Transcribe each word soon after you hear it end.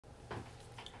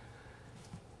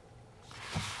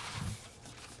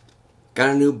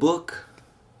Got a new book.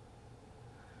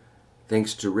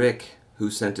 Thanks to Rick, who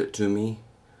sent it to me.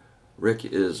 Rick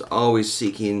is always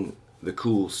seeking the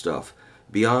cool stuff.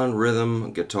 Beyond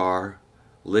rhythm, guitar,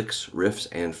 licks, riffs,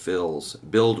 and fills.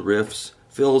 Build riffs,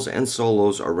 fills, and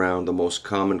solos around the most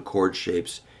common chord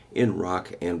shapes in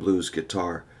rock and blues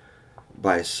guitar.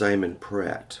 By Simon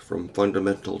Pratt from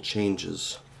Fundamental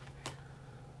Changes.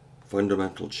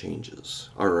 Fundamental Changes.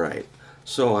 Alright,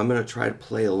 so I'm going to try to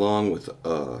play along with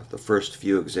the first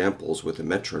few examples with the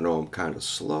metronome kind of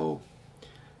slow.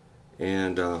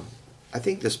 And I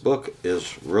think this book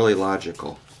is really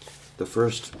logical. The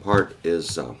first part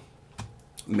is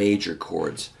major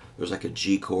chords. There's like a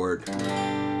G chord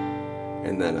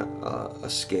and then a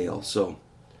scale. So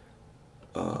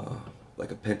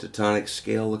like a pentatonic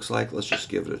scale looks like. Let's just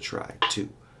give it a try. 2,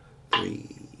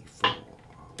 3, 4.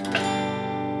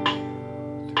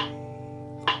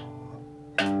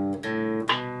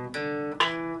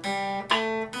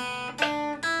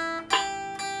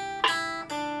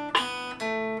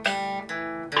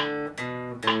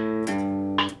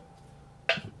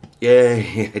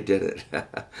 Yay, I did it.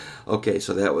 Okay,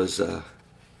 so that was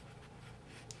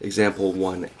example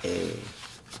 1A.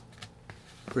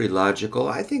 Pretty logical.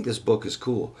 I think this book is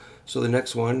cool. So the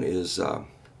next one is, I'm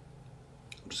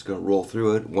just going to roll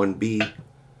through it. 1B.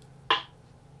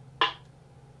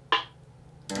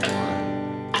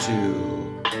 1, 2.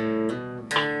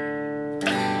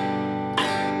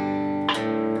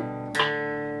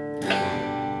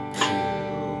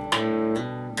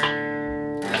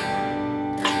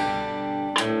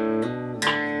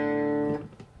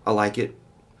 I like it.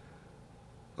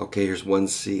 Okay, here's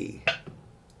 1C.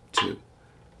 2,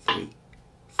 3,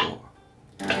 4.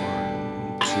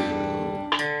 1, 2.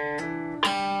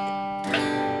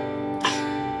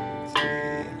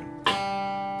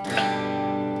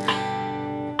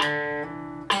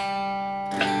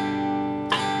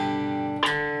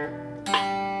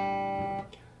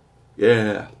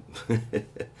 Yeah.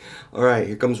 Alright,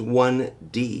 here comes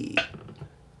 1D.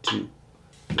 2,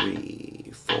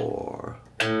 3, 4.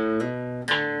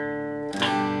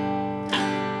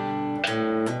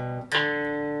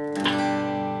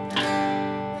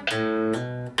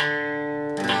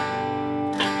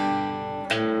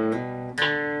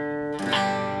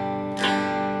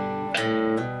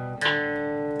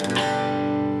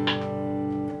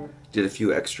 Did a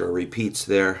few extra repeats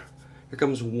there. Here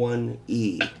comes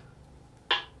 1E.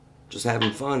 Just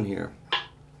having fun here.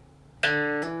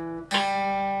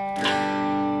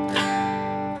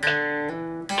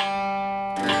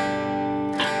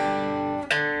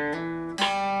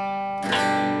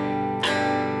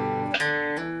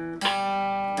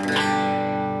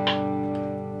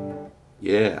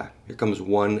 Yeah, here comes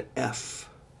 1F.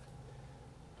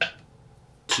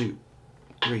 2,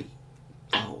 3,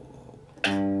 4.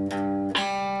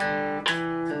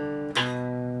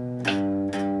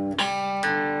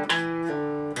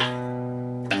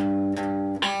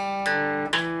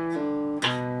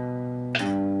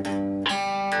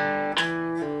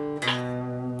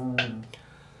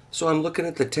 So I'm looking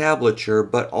at the tablature,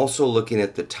 but also looking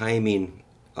at the timing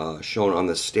shown on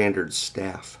the standard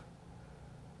staff.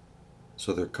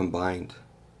 So they're combined.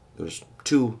 There's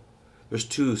two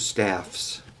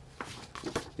staffs.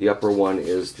 The upper one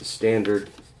is the standard,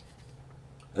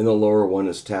 and the lower one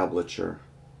is tablature.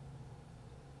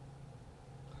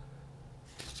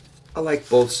 I like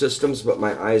both systems, but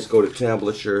my eyes go to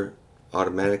tablature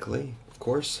automatically, of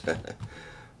course.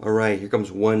 Alright, here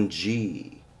comes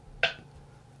 1G.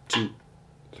 2,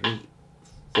 3,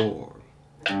 4.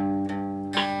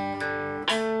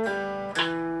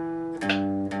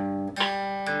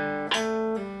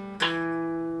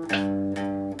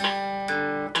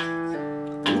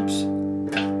 Oops.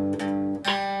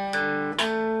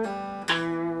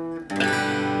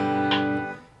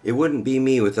 It wouldn't be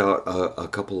me without a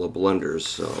couple of blunders,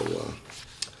 so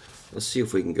let's see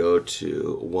if we can go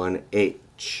to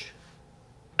 1H.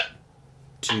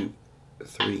 2,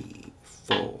 3,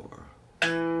 4.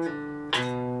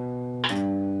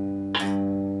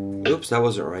 Oops, that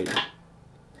wasn't right.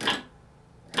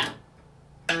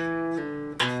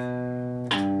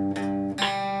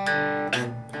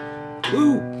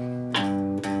 Woo!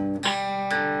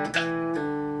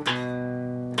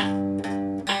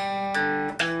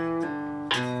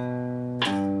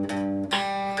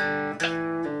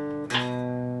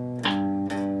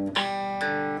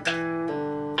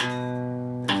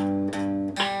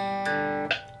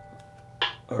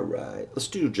 Alright, let's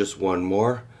do just one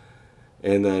more.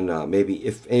 And then maybe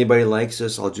if anybody likes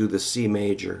this, I'll do the C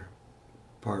major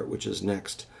part, which is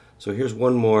next. So here's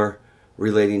one more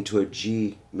relating to a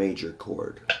G major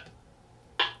chord.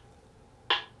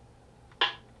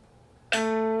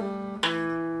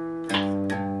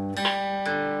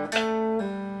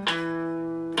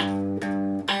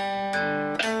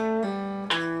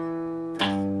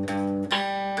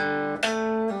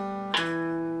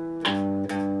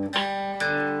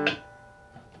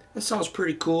 That sounds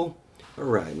pretty cool.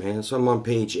 Alright, man, so I'm on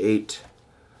page 8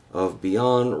 of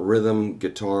Beyond Rhythm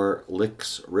Guitar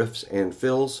Licks, Riffs, and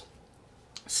Fills.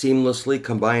 Seamlessly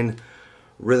combine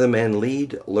rhythm and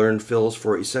lead, learn fills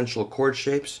for essential chord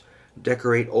shapes,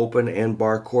 decorate open and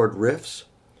bar chord riffs,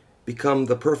 become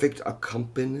the perfect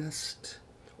accompanist.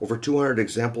 Over 200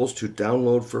 examples to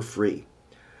download for free.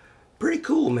 Pretty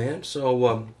cool, man.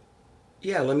 So,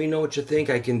 yeah, let me know what you think.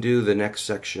 I can do the next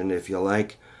section if you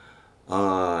like.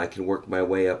 I can work my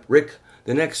way up. Rick,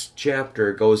 the next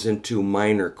chapter goes into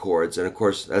minor chords, and of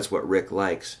course that's what Rick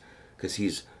likes, because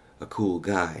he's a cool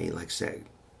guy. He likes that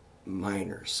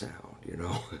minor sound, you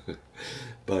know.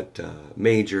 But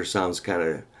major sounds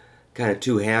kind of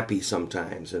too happy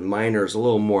sometimes, and minor is a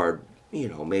little more, you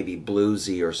know, maybe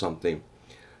bluesy or something.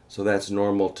 So that's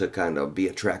normal to kind of be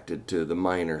attracted to the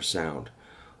minor sound.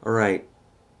 All right,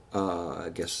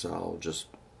 I guess I'll just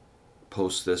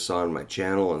post this on my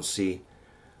channel and see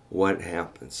what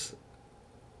happens.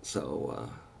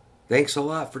 So thanks a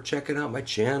lot for checking out my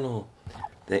channel.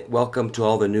 Welcome to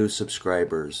all the new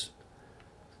subscribers.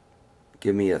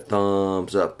 Give me a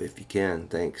thumbs up if you can.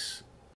 Thanks.